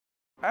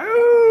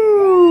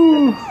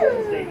Oh!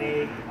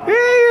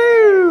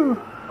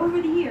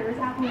 Over the years,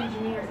 Apple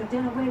engineers have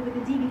done away with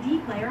the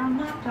DVD player on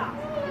laptops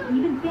and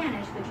even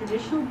banished the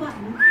traditional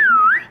button on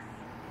Macs.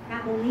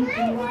 Apple needs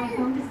the new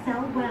iPhone to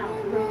sell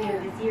well. Earlier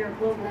this year,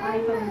 global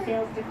iPhone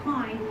sales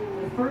declined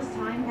for the first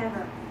time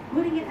ever,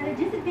 putting it at a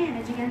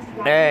disadvantage against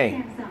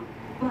Samsung.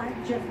 But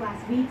just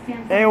last week,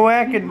 Samsung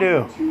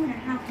wackadoo.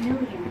 2.5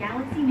 million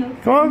Galaxy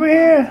Note Come over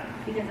here.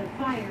 because of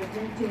fires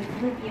linked to its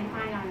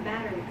lithium-ion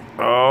batteries.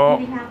 Oh.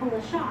 Giving Apple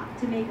a shot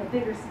to make a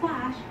bigger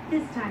splash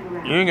this time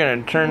around. You're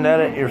gonna turn that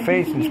at your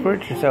face and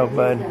squirt yourself,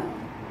 bud.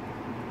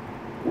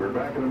 We're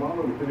back in a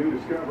moment with the new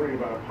discovery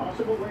about a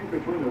possible link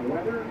between the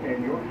weather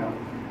and your health.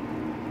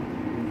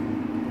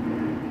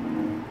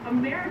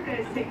 America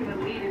is taking the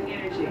lead in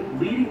energy.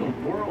 Leading the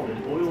world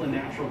in oil and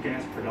natural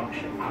gas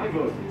production. I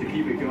vote to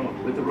keep it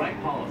going. With the right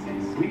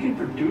policies, we can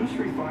produce,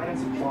 refine, and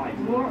supply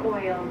More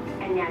oil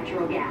and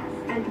natural gas.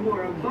 And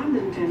more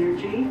abundant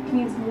energy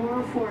means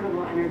more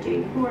affordable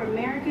energy for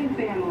American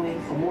families.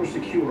 a more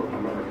secure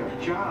America.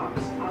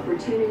 Jobs,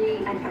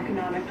 opportunity, and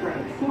economic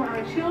growth. For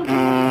our children.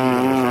 I'm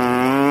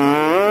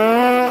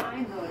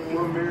voting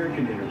For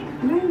American energy.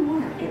 Learn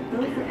more at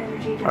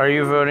voteforenergy.org. Are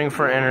you voting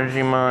for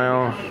Energy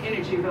Mile?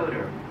 Energy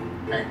voter.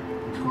 Hey,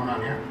 what's going on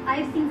here?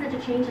 I've seen such a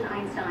change in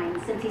Einstein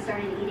since he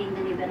started eating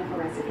the new Beneful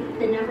recipe.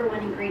 The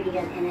 #1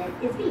 ingredient in it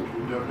is beef.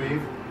 The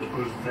beef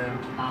was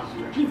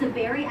fantastic. He's a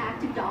very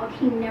active dog.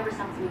 He never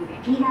stops moving.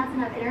 He has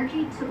enough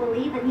energy to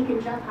believe that he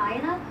can jump high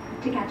enough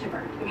to catch a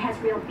bird. It has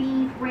real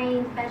beef,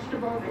 grains,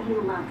 vegetables, and he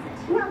loves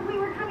it. Well, we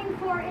were coming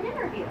for an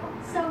interview,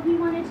 so he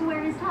wanted to wear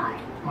his tie.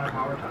 My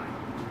power time.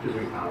 Gives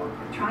me power.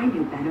 Try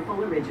new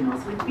Beneful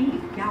Originals with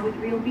beef. Now with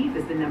real beef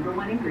as the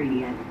 #1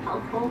 ingredient.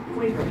 Healthful,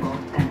 flavorful,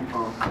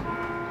 Beneful.